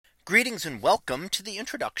Greetings and welcome to the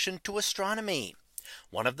introduction to astronomy.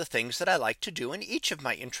 One of the things that I like to do in each of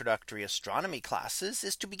my introductory astronomy classes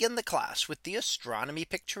is to begin the class with the astronomy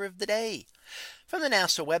picture of the day from the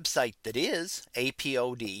NASA website, that is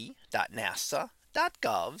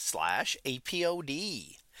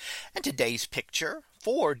apod.nasa.gov/apod. And today's picture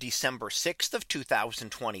for December 6th of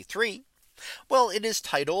 2023. Well, it is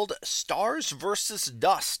titled Stars versus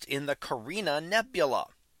Dust in the Carina Nebula.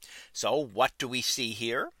 So what do we see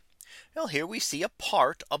here? Well, here we see a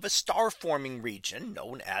part of a star forming region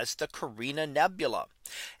known as the Carina Nebula.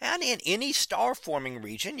 And in any star forming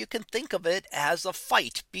region, you can think of it as a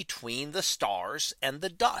fight between the stars and the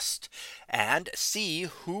dust and see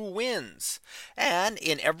who wins. And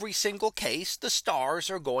in every single case, the stars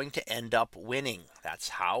are going to end up winning. That's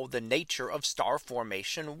how the nature of star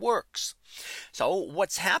formation works. So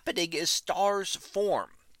what's happening is stars form.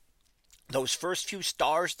 Those first few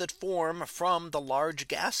stars that form from the large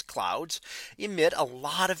gas clouds emit a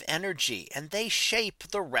lot of energy and they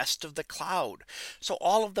shape the rest of the cloud. So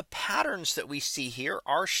all of the patterns that we see here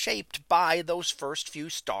are shaped by those first few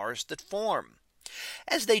stars that form.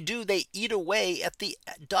 As they do, they eat away at the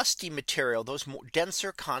dusty material, those more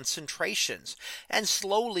denser concentrations, and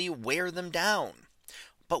slowly wear them down.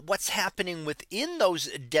 But what's happening within those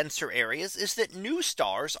denser areas is that new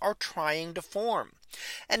stars are trying to form.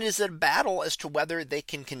 And it is a battle as to whether they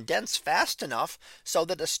can condense fast enough so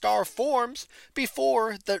that a star forms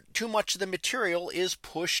before too much of the material is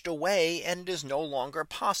pushed away and it is no longer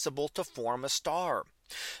possible to form a star.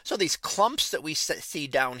 So these clumps that we see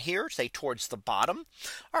down here, say towards the bottom,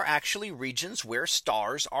 are actually regions where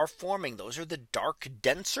stars are forming. Those are the dark,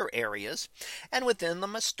 denser areas, and within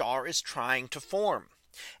them a star is trying to form.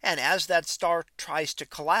 And as that star tries to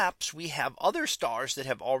collapse, we have other stars that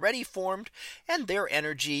have already formed, and their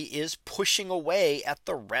energy is pushing away at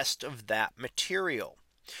the rest of that material.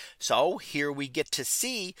 So here we get to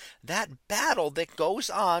see that battle that goes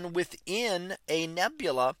on within a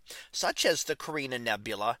nebula, such as the Carina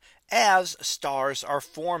Nebula, as stars are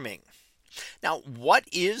forming. Now, what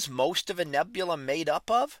is most of a nebula made up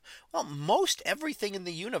of? Well, most everything in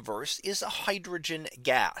the universe is a hydrogen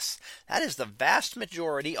gas. That is the vast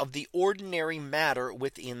majority of the ordinary matter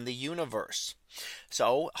within the universe.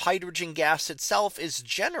 So hydrogen gas itself is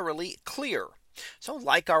generally clear. So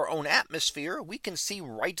like our own atmosphere, we can see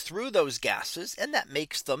right through those gases, and that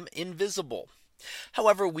makes them invisible.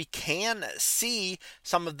 However, we can see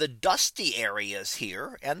some of the dusty areas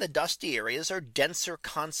here, and the dusty areas are denser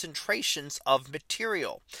concentrations of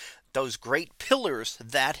material. Those great pillars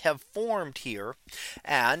that have formed here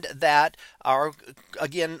and that are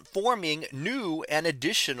again forming new and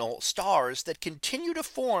additional stars that continue to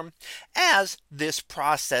form as this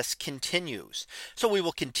process continues. So we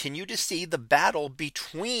will continue to see the battle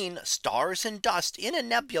between stars and dust in a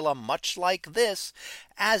nebula much like this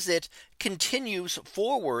as it continues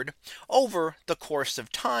forward over the course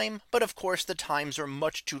of time. But of course, the times are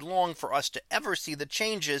much too long for us to ever see the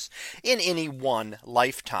changes in any one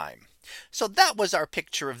lifetime. So that was our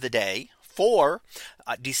picture of the day for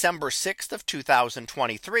December 6th of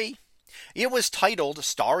 2023. It was titled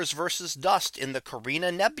Stars versus Dust in the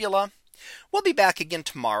Carina Nebula. We'll be back again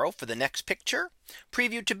tomorrow for the next picture,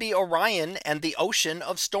 previewed to be Orion and the Ocean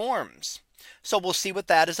of Storms. So we'll see what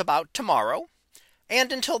that is about tomorrow.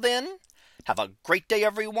 And until then, have a great day,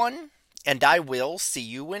 everyone, and I will see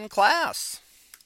you in class.